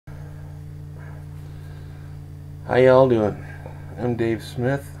How y'all doing? I'm Dave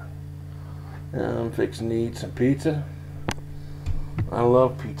Smith. I'm fixing to eat some pizza. I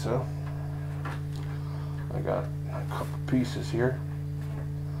love pizza. I got a couple pieces here.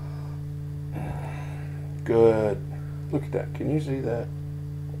 Good. Look at that. Can you see that?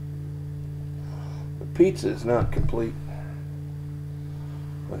 The pizza is not complete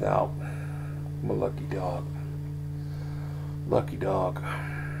without my lucky dog. Lucky dog.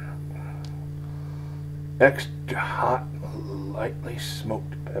 Extra hot, lightly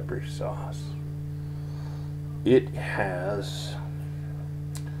smoked pepper sauce. It has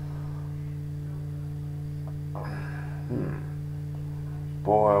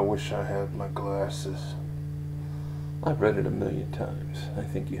boy, I wish I had my glasses. I've read it a million times. I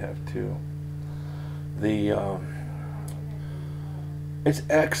think you have too. It's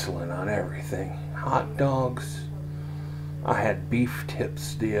excellent on everything. Hot dogs. I had beef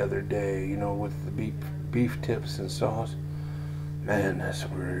tips the other day, you know, with the beef tips and sauce. Man, this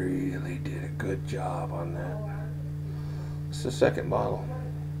really did a good job on that. It's the second bottle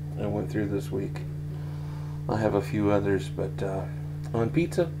I went through this week. I have a few others, but on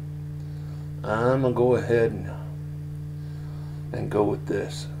pizza, I'm gonna go ahead and go with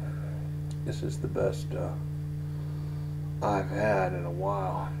this. This is the best I've had in a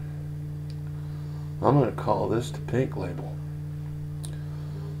while. I'm gonna call this the Pink Label,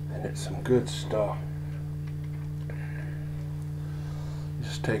 and it's some good stuff.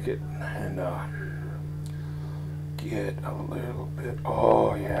 Just take it and get a little bit.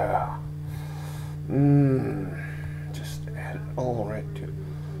 Oh yeah. Just add it all right to.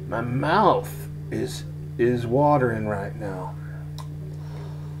 My mouth is watering right now.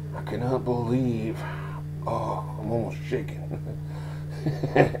 I cannot believe. Oh, I'm almost shaking.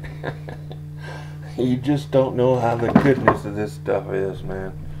 You just don't know how the goodness of this stuff is,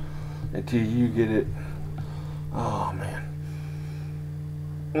 man, until you get it. Oh man.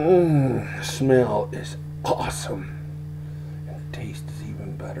 The smell is awesome, and the taste is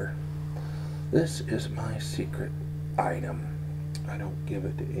even better. This is my secret item. I don't give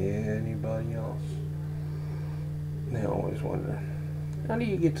it to anybody else. They always wonder, how do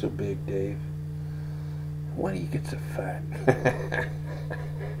you get so big, Dave? Why do you get so fat?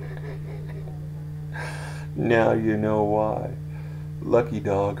 Now you know why. Lucky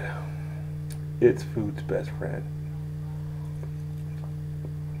dog. It's food's best friend.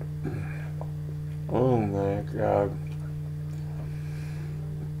 Oh my God.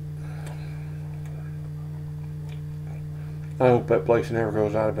 I hope that place never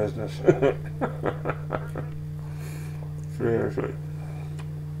goes out of business. Seriously.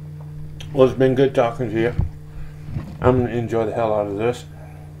 Well, it's been good talking to you. I'm going to enjoy the hell out of this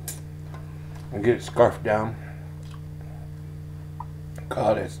and get it scarfed down.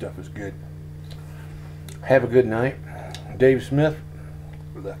 God, that stuff is good. Have a good night. Dave Smith,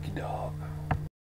 Lucky Dog.